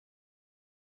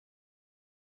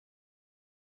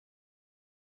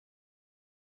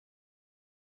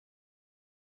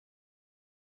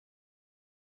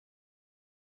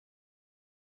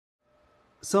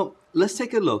So let's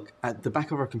take a look at the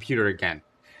back of our computer again.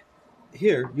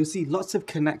 Here you'll see lots of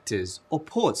connectors or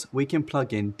ports where you can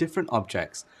plug in different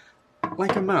objects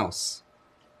like a mouse,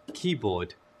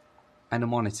 keyboard, and a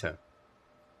monitor.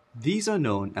 These are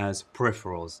known as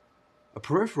peripherals. A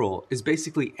peripheral is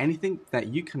basically anything that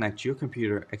you connect to your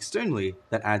computer externally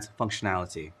that adds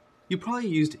functionality. You probably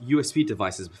used USB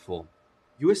devices before.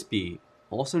 USB,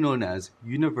 also known as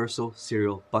Universal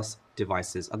Serial Bus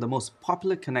devices, are the most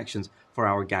popular connections for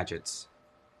our gadgets.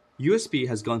 USB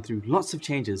has gone through lots of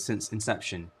changes since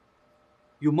inception.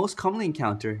 You'll most commonly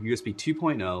encounter USB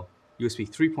 2.0, USB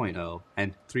 3.0,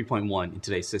 and 3.1 in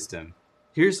today's system.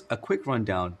 Here's a quick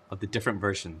rundown of the different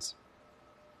versions.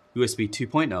 USB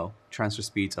 2.0 transfer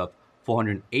speeds of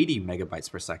 480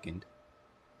 megabytes per second.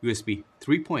 USB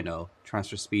 3.0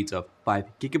 transfer speeds of 5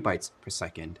 gigabytes per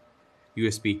second.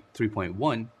 USB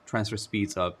 3.1 transfer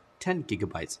speeds of 10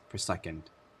 gigabytes per second.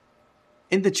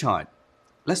 In the chart,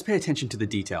 let's pay attention to the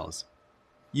details.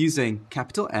 Using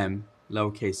capital M,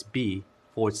 lowercase b,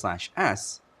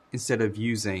 /s, instead of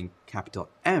using capital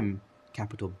M,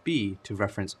 capital B to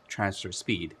reference transfer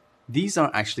speed. These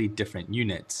are actually different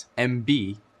units.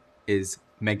 MB is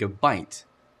megabyte,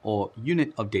 or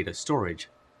unit of data storage,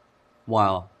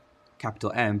 while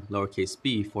capital M, lowercase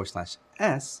b,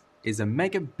 /s is a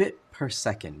megabit per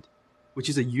second, which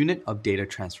is a unit of data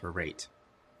transfer rate.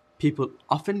 People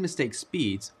often mistake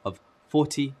speeds of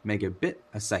 40 megabit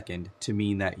a second to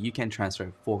mean that you can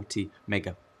transfer 40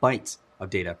 megabytes of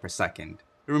data per second.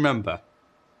 Remember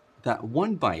that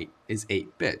 1 byte is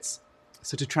 8 bits,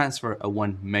 so to transfer a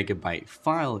 1 megabyte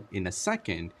file in a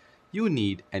second, you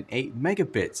need an 8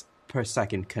 megabits per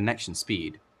second connection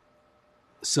speed.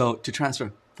 So to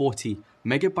transfer 40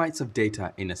 megabytes of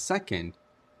data in a second,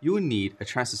 you will need a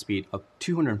transfer speed of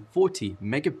 240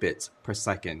 megabits per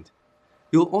second.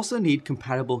 You'll also need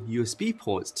compatible USB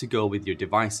ports to go with your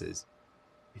devices.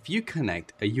 If you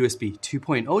connect a USB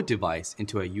 2.0 device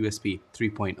into a USB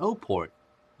 3.0 port,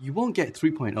 you won't get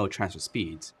 3.0 transfer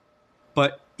speeds.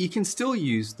 But you can still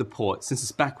use the port since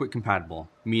it's backward compatible,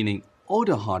 meaning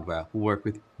older hardware will work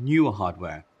with newer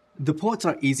hardware. The ports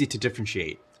are easy to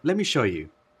differentiate. Let me show you.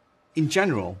 In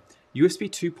general, USB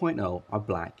 2.0 are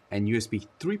black and USB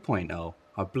 3.0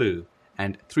 are blue,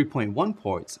 and 3.1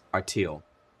 ports are teal.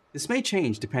 This may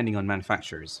change depending on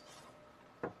manufacturers.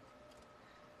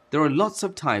 There are lots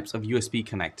of types of USB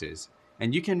connectors,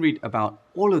 and you can read about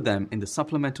all of them in the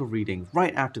supplemental reading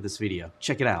right after this video.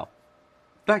 Check it out.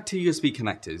 Back to USB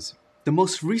connectors. The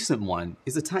most recent one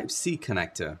is a Type-C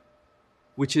connector,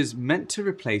 which is meant to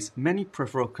replace many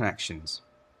peripheral connections.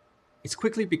 It's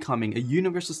quickly becoming a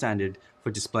universal standard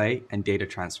for display and data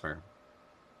transfer.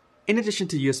 In addition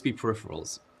to USB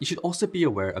peripherals, you should also be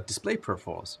aware of display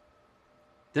peripherals.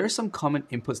 There are some common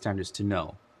input standards to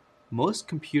know. Most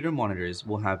computer monitors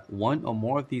will have one or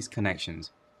more of these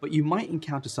connections, but you might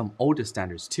encounter some older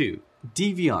standards too.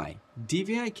 DVI.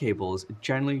 DVI cables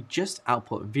generally just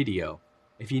output video.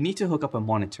 If you need to hook up a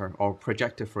monitor or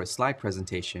projector for a slide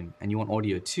presentation and you want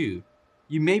audio too,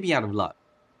 you may be out of luck.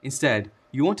 Instead,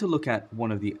 you want to look at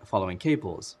one of the following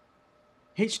cables.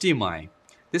 HDMI.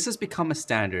 This has become a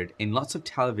standard in lots of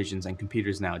televisions and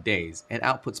computers nowadays. It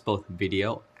outputs both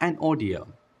video and audio.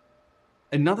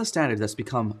 Another standard that's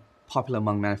become popular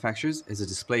among manufacturers is a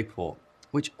DisplayPort,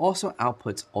 which also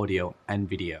outputs audio and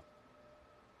video.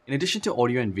 In addition to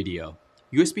audio and video,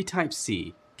 USB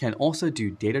Type-C can also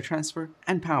do data transfer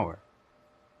and power.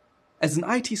 As an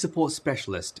IT support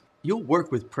specialist, you'll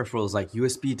work with peripherals like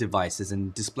USB devices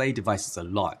and display devices a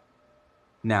lot.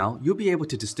 Now, you'll be able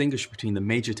to distinguish between the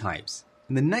major types.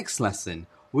 In the next lesson,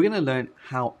 we're going to learn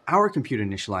how our computer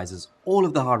initializes all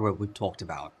of the hardware we've talked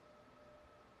about.